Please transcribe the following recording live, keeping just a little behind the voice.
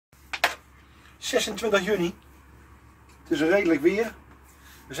26 juni. Het is redelijk weer.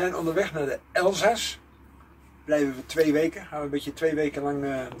 We zijn onderweg naar de Elzas. Blijven we 2 weken. Gaan we een beetje 2 weken lang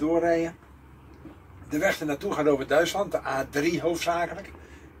doorrijden. De weg ernaartoe gaat over Duitsland. De A3 hoofdzakelijk.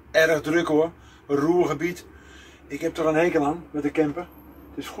 Erg druk hoor. Ruhrgebied. Ik heb er een hekel aan met de camper.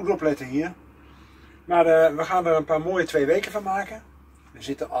 Het is goed opletten hier. Maar we gaan er een paar mooie 2 weken van maken. We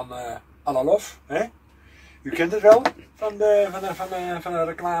zitten aan Alalof. Hè? U kent het wel van de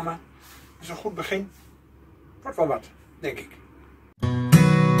reclame. Het is een goed begin. Wordt wel wat, denk ik.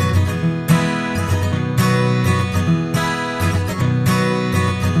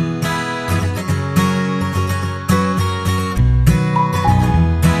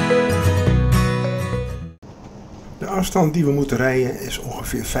 De afstand die we moeten rijden is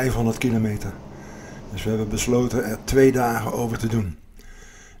ongeveer 500 kilometer. Dus we hebben besloten er 2 dagen over te doen.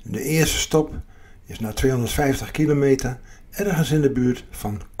 De eerste stop is na 250 kilometer ergens in de buurt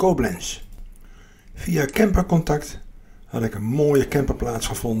van Koblenz. Via campercontact had ik een mooie camperplaats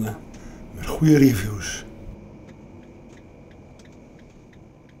gevonden met goede reviews.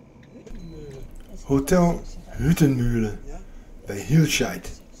 Hotel Hüttenmühle bij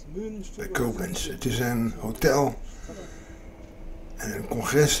Hillscheid bij Koblenz. Het is een hotel en een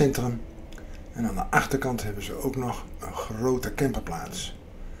congrescentrum. En aan de achterkant hebben ze ook nog een grote camperplaats.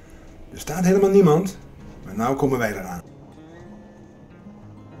 Er staat helemaal niemand, maar nu komen wij eraan.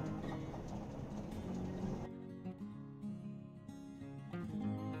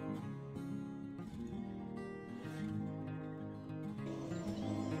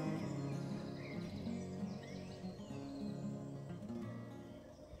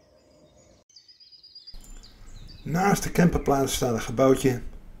 Naast de camperplaats staat een gebouwtje,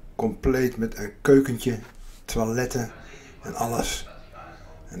 compleet met een keukentje, toiletten en alles.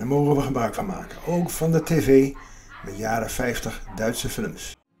 En daar mogen we gebruik van maken. Ook van de tv met jaren 50 Duitse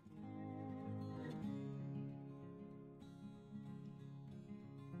films.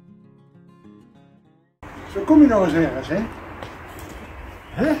 Zo kom je nou eens ergens, hè?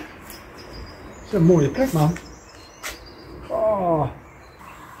 Hè? Dat is een mooie plek, man. Oh.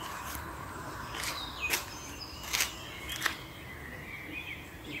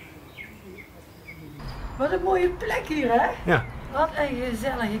 Wat een mooie plek hier, hè? Ja. Wat een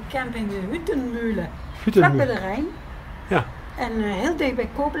gezellige camping, de Hüttenmühle. Vlak bij de Rijn. Ja. En heel dicht bij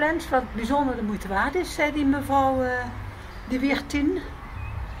Koblenz, wat bijzonder de moeite waard is, zei die mevrouw de Weertin.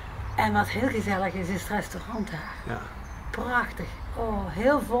 En wat heel gezellig is het restaurant daar. Ja. Prachtig. Oh,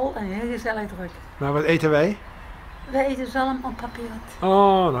 heel vol en heel gezellig druk. Maar wat eten wij? Wij eten zalm op papier.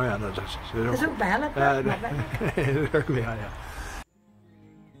 Oh, nou ja, dat is ook... Dat is ook behelpen. Ja, dat is ook weer, ja.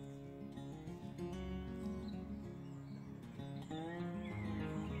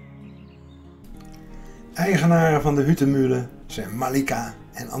 Eigenaren van de Hüttenmühle zijn Malika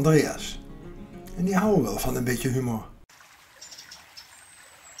en Andreas. En die houden wel van een beetje humor.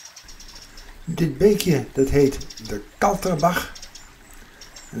 Dit beekje dat heet de Kalterbach.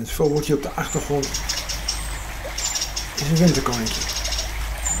 En het vogeltje op de achtergrond is een winterkonijntje.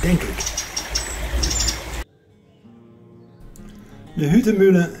 Denk ik. De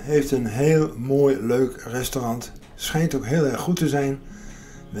Hüttenmühle heeft een heel mooi leuk restaurant. Schijnt ook heel erg goed te zijn.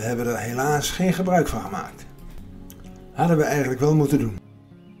 We hebben er helaas geen gebruik van gemaakt. Hadden we eigenlijk wel moeten doen.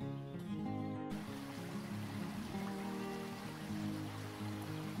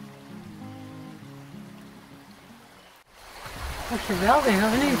 Wat geweldig,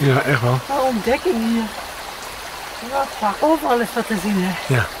 hoor niet? Ja, echt wel. Wat ontdekking hier. Wat vaak. Overal is wat te zien,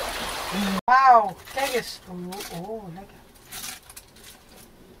 hè? Ja. Wauw, kijk eens. Oh, lekker.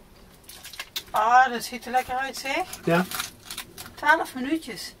 Ah, dat ziet er lekker uit, zeg. Ja. 12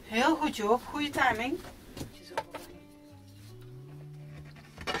 minuutjes. Heel goed, Joop. Goede timing.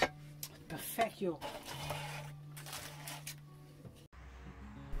 Perfect, Joop.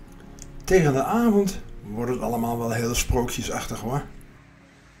 Tegen de avond wordt het allemaal wel heel sprookjesachtig, hoor.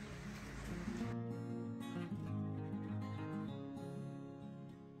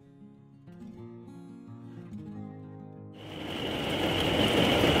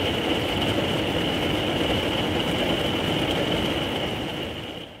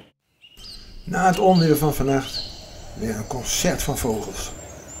 Na het onweer van vannacht weer een concert van vogels.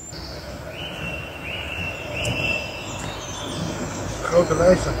 Grote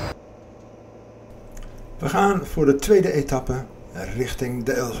lijsten. We gaan voor de tweede etappe richting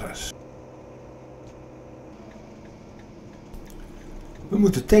de Elzas. We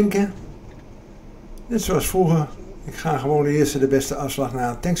moeten tanken. Net zoals vroeger. Ik ga gewoon de eerste de beste afslag naar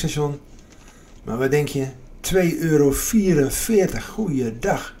het tankstation. Maar wat denk je? €2,44.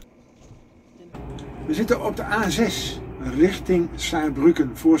 Goeiedag. We zitten op de A6 richting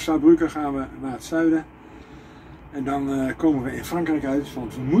Saarbrücken. Voor Saarbrücken gaan we naar het zuiden. En dan komen we in Frankrijk uit,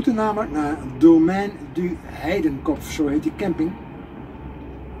 want we moeten namelijk naar Domaine du Heidenkopf, zo heet die camping.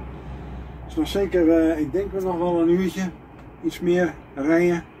 Dus nog zeker, ik denk nog wel een uurtje, iets meer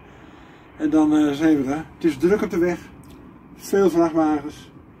rijden. En dan zijn we er. Het is druk op de weg, veel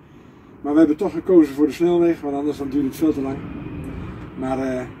vrachtwagens. Maar we hebben toch gekozen voor de snelweg, want anders dan duurt het veel te lang.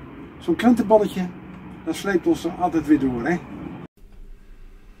 Maar zo'n krentenballetje, dat sleept ons er altijd weer door, hè.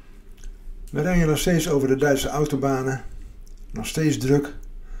 We rijden nog steeds over de Duitse autobanen, nog steeds druk.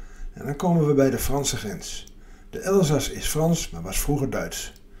 En dan komen we bij de Franse grens. De Elzas is Frans, maar was vroeger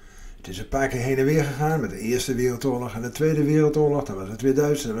Duits. Het is een paar keer heen en weer gegaan met de Eerste Wereldoorlog en de Tweede Wereldoorlog. Dan was het weer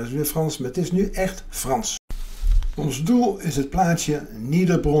Duits en dan was het weer Frans, maar het is nu echt Frans. Ons doel is het plaatsje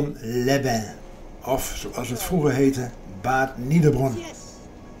Niederbronn-les-Bains, of zoals het vroeger heette, Bad Niederbronn.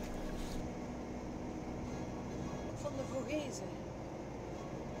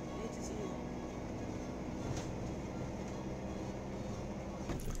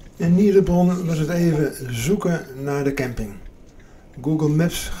 In Niederbronn was het even zoeken naar de camping. Google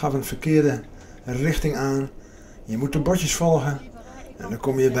Maps gaf een verkeerde richting aan. Je moet de bordjes volgen en dan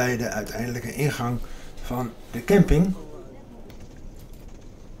kom je bij de uiteindelijke ingang van de camping.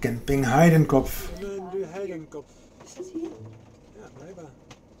 Camping Heidenkopf. Domaine du Heidenkopf. Is dat hier? Ja, blijkbaar.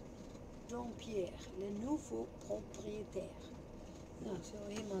 Jean-Pierre, le nouveau propriétaire. Nou, zo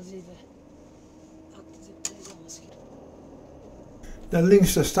helemaal zitten. Acte de présence. Daar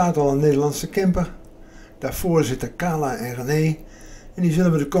links daar staat al een Nederlandse camper. Daarvoor zitten Carla en René. En die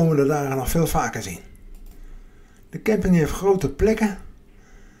zullen we de komende dagen nog veel vaker zien. De camping heeft grote plekken.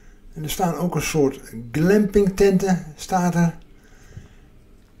 En er staan ook een soort glampingtenten, staat er.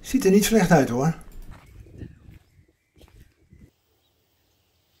 Ziet er niet slecht uit hoor.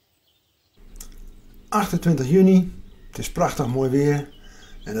 ...28 juni, het is prachtig mooi weer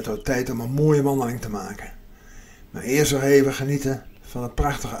en het wordt tijd om een mooie wandeling te maken. Maar eerst nog even genieten van het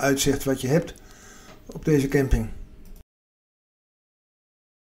prachtige uitzicht wat je hebt op deze camping.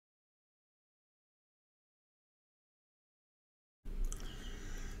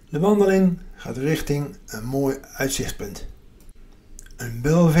 De wandeling gaat richting een mooi uitzichtpunt. Een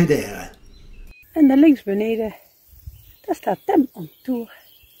belvédère. En daar links beneden, daar staat TEM ON TOUR.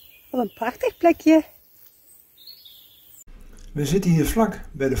 Wat een prachtig plekje. We zitten hier vlak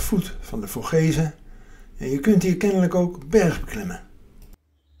bij de voet van de Vogezen en je kunt hier kennelijk ook bergbeklimmen.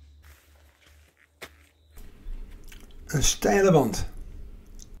 Een steile wand.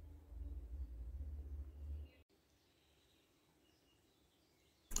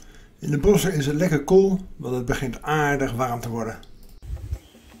 In de bossen is het lekker koel, want het begint aardig warm te worden.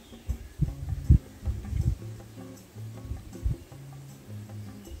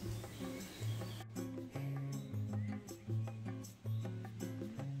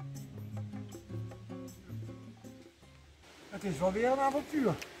 Het is wel weer een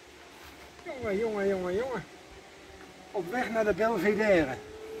avontuur. Jongen, jongen, jongen, jongen. Op weg naar de belvédère.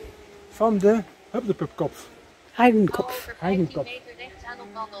 Van de Hüttenmühle. Heidenkopf. Heidenkopf.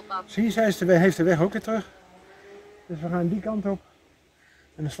 Zie je, zij heeft de weg ook weer terug. Dus we gaan die kant op.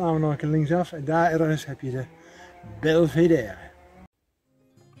 En dan slaan we nog een keer linksaf. En daar ergens heb je de belvédère.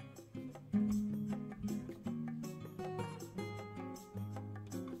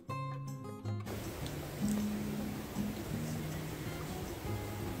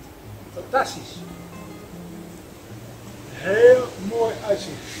 Fantastisch. Heel mooi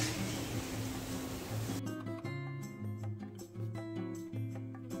uitzicht.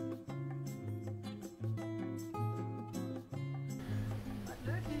 Wat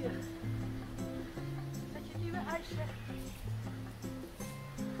leuk hier. Dat je nieuwe uitzicht.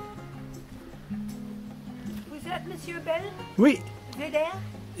 Vous êtes monsieur Oui, Belvédère?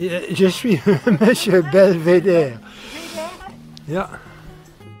 je suis monsieur Belvédère. Belvédère? Ja.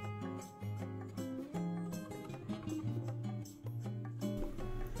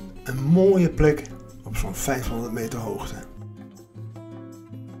 Een mooie plek op zo'n 500 meter hoogte.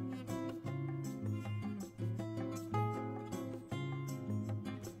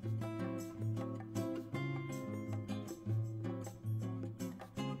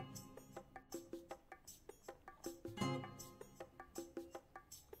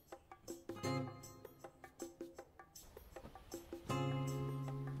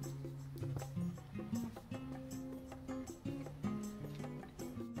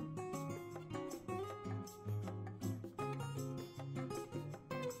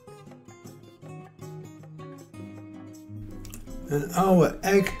 Een oude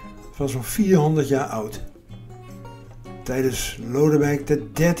eik van zo'n 400 jaar oud. Tijdens Lodewijk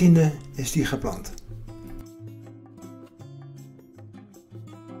XIII is die geplant.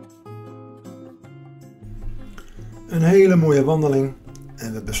 Een hele mooie wandeling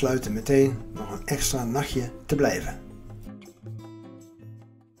en we besluiten meteen nog een extra nachtje te blijven.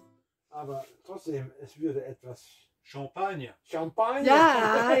 Maar trotzdem, es würde etwas Champagne. Champagne?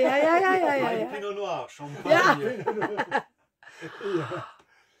 Ja. Pinot Noir, champagne. Ja.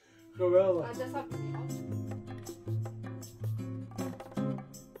 Geweldig. Dat had ik niet.